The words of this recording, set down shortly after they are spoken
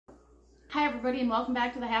Hi everybody and welcome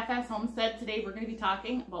back to the Half-Ass Homestead. Today we're going to be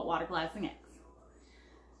talking about water glassing eggs.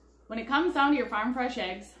 When it comes down to your farm fresh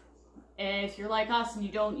eggs, if you're like us and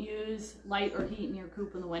you don't use light or heat in your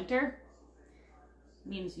coop in the winter, it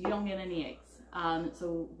means you don't get any eggs.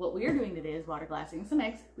 So what we are doing today is water glassing some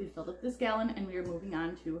eggs. We've filled up this gallon and we are moving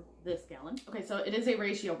on to this gallon. Okay, so it is a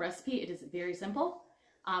ratio recipe. It is very simple.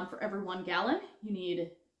 For every 1 gallon, you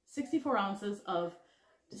need 64 ounces of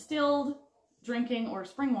distilled drinking or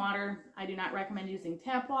spring water. I do not recommend using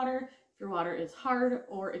tap water if your water is hard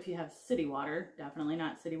or if you have city water, definitely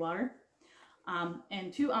not city water.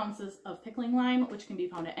 And 2 ounces of pickling lime, which can be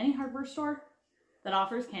found at any hardware store that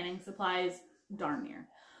offers canning supplies, darn near.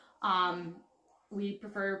 We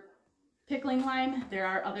prefer pickling lime. There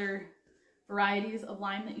are other varieties of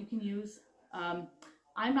lime that you can use. I'm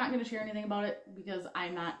not going to share anything about it because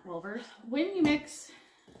I'm not well versed. When you mix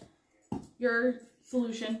your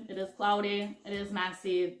solution, it is cloudy, it is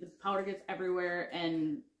messy, the powder gets everywhere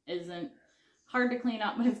and isn't hard to clean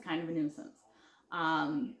up, but it's kind of a nuisance.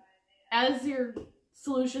 As your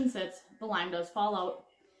solution sits, the lime does fall out.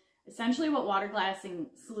 Essentially what water glassing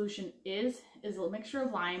solution is a mixture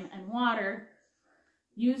of lime and water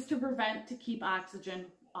used to keep oxygen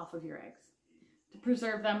off of your eggs, to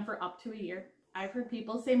preserve them for up to a year. I've heard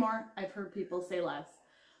people say more, I've heard people say less.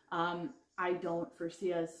 I don't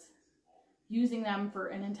foresee us using them for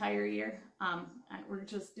an entire year. We're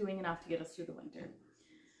just doing enough to get us through the winter.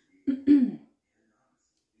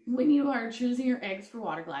 When you are choosing your eggs for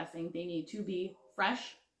water glassing, they need to be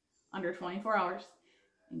fresh, under 24 hours,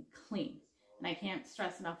 and clean. And I can't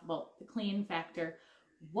stress enough about the clean factor.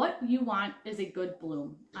 What you want is a good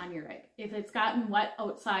bloom on your egg. If it's gotten wet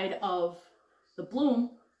outside of the bloom,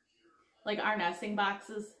 like our nesting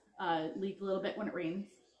boxes leak a little bit when it rains,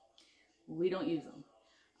 we don't use them.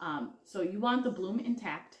 So you want the bloom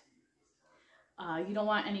intact. You don't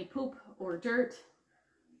want any poop or dirt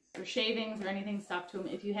or shavings or anything stuck to them.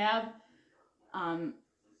 If you have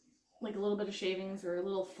like a little bit of shavings or a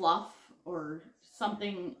little fluff or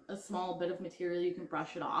something, a small bit of material, you can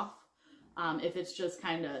brush it off. If it's just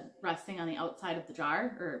kind of resting on the outside of the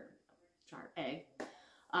egg,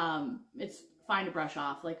 it's fine to brush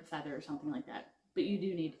off like a feather or something like that. But you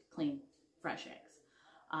do need clean, fresh eggs.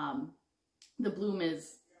 The bloom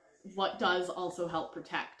is what does also help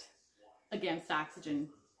protect against oxygen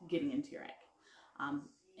getting into your egg.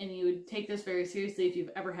 And you would take this very seriously if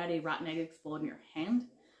you've ever had a rotten egg explode in your hand.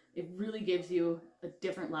 It really gives you a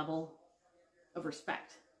different level of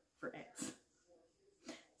respect for eggs.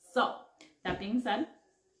 So, that being said,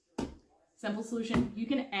 simple solution. You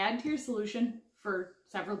can add to your solution for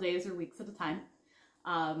several days or weeks at a time.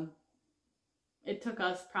 It took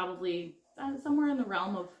us probably somewhere in the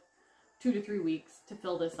realm of 2 to 3 weeks to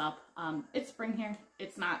fill this up. It's spring here.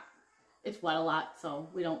 It's wet a lot, so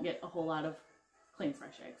we don't get a whole lot of clean,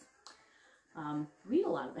 fresh eggs. We eat a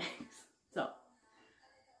lot of eggs, but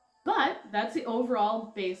that's the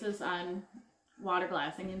overall basis on water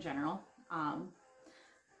glassing in general.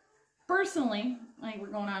 Personally, like we're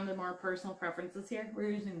going on to more personal preferences here.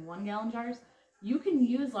 We're using 1 gallon jars. You can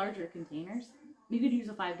use larger containers. You could use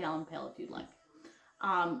a 5-gallon pail if you'd like.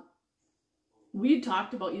 We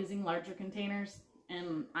talked about using larger containers,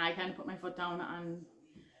 and I kind of put my foot down on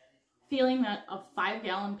feeling that a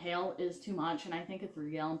 5-gallon pail is too much, and I think a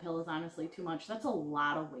 3-gallon pail is honestly too much. That's a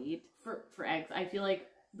lot of weight for eggs. I feel like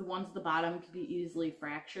the ones at the bottom could be easily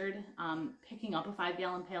fractured. Picking up a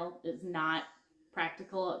 5-gallon pail is not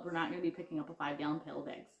practical. We're not going to be picking up a 5-gallon pail of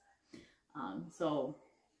eggs. So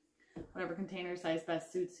whatever container size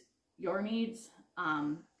best suits your needs.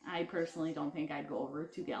 I personally don't think I'd go over a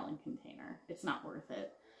 2-gallon container. It's not worth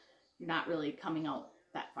it. You're not really coming out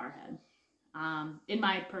that far ahead, in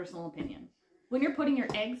my personal opinion. When you're putting your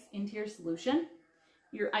eggs into your solution,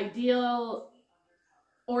 your ideal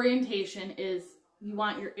orientation is you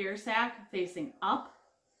want your air sac facing up.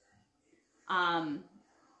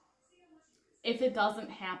 If it doesn't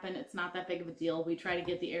happen, it's not that big of a deal. We try to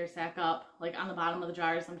get the air sac up, like on the bottom of the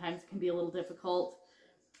jar. Sometimes it can be a little difficult,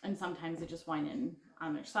 and sometimes they just wind in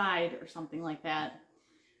on their side or something like that.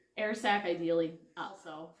 Air sac ideally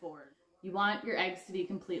also forward. You want your eggs to be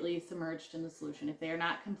completely submerged in the solution. If they are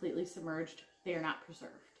not completely submerged, they are not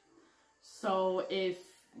preserved. So if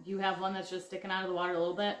you have one that's just sticking out of the water a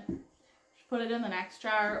little bit, just put it in the next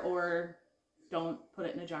jar or don't put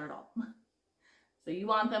it in a jar at all. So you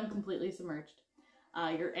want them completely submerged.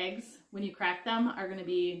 Your eggs, when you crack them, are going to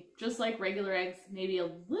be just like regular eggs, maybe a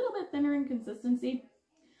little bit thinner in consistency.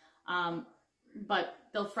 But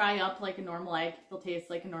they'll fry up like a normal egg. They'll taste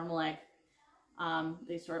like a normal egg.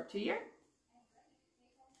 They store up to a year.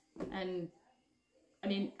 And I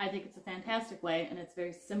mean, I think it's a fantastic way, and it's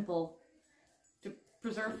very simple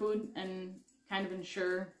preserve food and kind of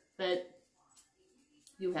ensure that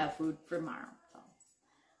you have food for tomorrow. So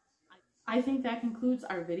I think that concludes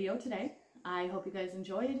our video today. I hope you guys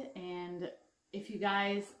enjoyed, and if you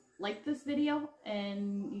guys like this video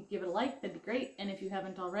and you give it a like, that'd be great. And if you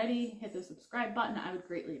haven't already, hit the subscribe button. I would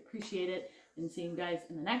greatly appreciate it. And seeing you guys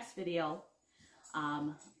in the next video.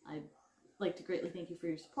 I'd like to greatly thank you for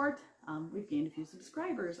your support. We've gained a few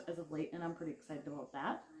subscribers as of late, and I'm pretty excited about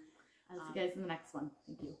that. I'll see you guys in the next one.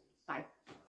 Thank you. Bye.